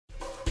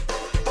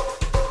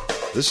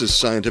This is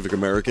Scientific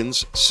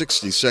American's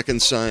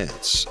 60-Second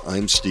Science.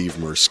 I'm Steve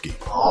Mirsky.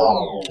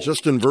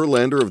 Justin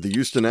Verlander of the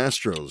Houston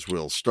Astros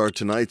will start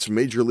tonight's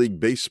Major League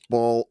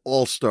Baseball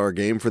All-Star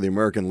game for the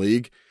American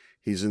League.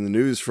 He's in the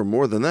news for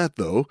more than that,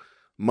 though.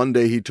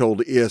 Monday, he told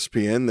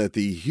ESPN that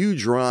the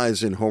huge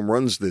rise in home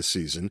runs this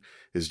season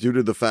is due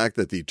to the fact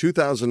that the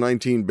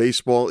 2019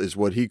 baseball is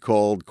what he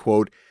called,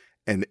 quote,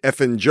 an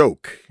effing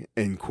joke,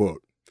 end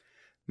quote.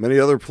 Many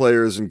other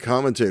players and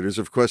commentators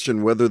have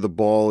questioned whether the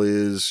ball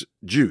is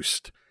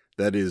juiced,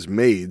 that is,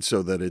 made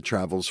so that it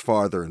travels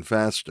farther and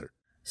faster.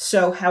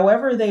 So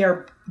however they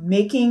are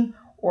making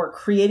or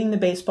creating the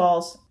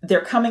baseballs,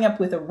 they're coming up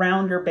with a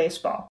rounder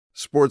baseball.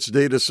 Sports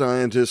data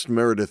scientist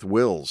Meredith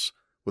Wills.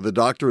 With a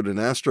doctorate in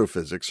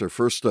astrophysics, her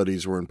first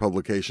studies were in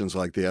publications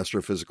like the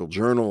Astrophysical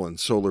Journal and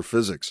Solar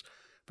Physics,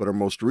 but her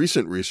most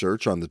recent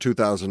research on the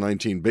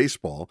 2019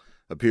 baseball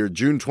appeared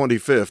June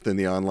 25th in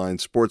the online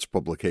sports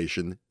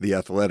publication, The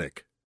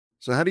Athletic.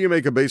 So how do you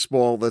make a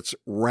baseball that's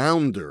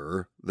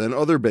rounder than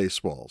other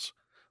baseballs?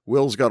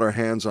 Wills got her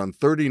hands on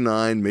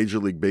 39 Major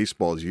League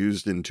Baseballs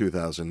used in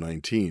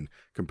 2019,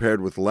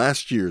 compared with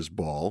last year's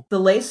ball. The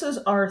laces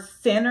are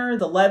thinner,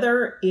 the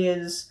leather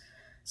is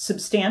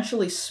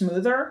substantially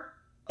smoother.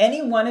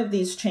 Any one of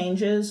these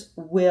changes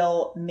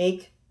will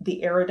make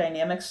the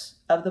aerodynamics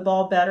of the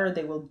ball better.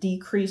 They will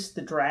decrease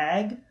the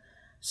drag.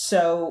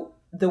 So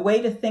the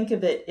way to think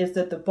of it is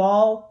that the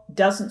ball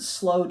doesn't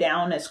slow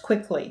down as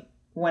quickly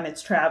when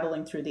it's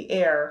traveling through the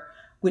air,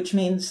 which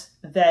means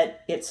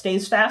that it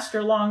stays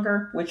faster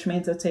longer, which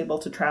means it's able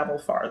to travel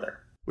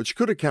farther. Which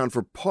could account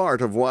for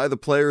part of why the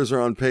players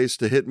are on pace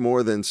to hit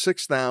more than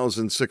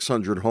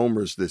 6,600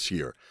 homers this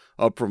year,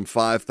 up from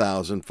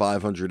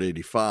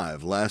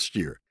 5,585 last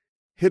year.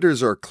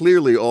 Hitters are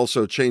clearly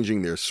also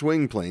changing their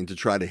swing plane to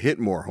try to hit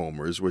more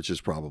homers, which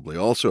is probably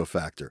also a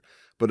factor.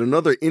 But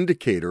another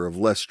indicator of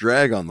less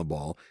drag on the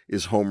ball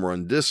is home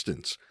run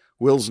distance.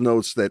 Wills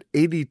notes that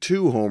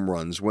 82 home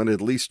runs went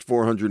at least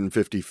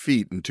 450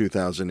 feet in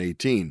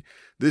 2018.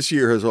 This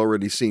year has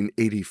already seen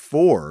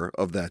 84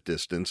 of that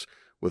distance,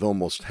 with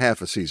almost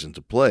half a season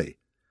to play.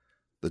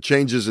 The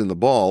changes in the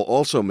ball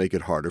also make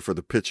it harder for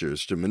the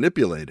pitchers to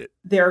manipulate it.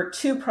 There are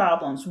two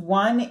problems.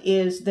 One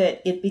is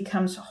that it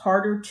becomes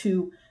harder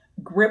to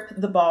grip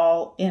the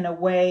ball in a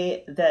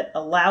way that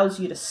allows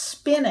you to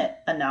spin it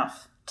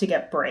enough to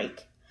get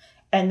break.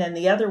 And then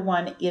the other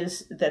one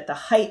is that the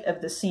height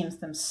of the seams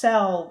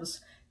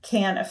themselves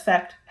can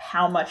affect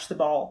how much the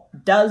ball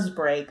does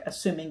break,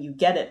 assuming you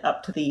get it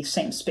up to the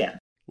same spin.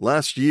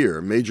 Last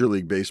year, Major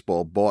League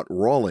Baseball bought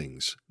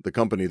Rawlings, the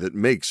company that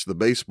makes the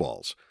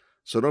baseballs.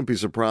 So don't be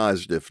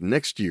surprised if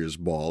next year's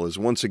ball is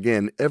once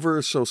again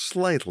ever so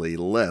slightly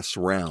less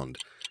round,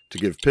 to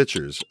give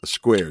pitchers a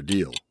square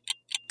deal.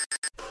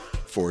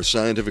 For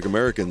Scientific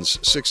American's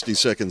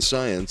 60-Second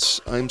Science,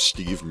 I'm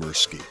Steve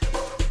Mirsky.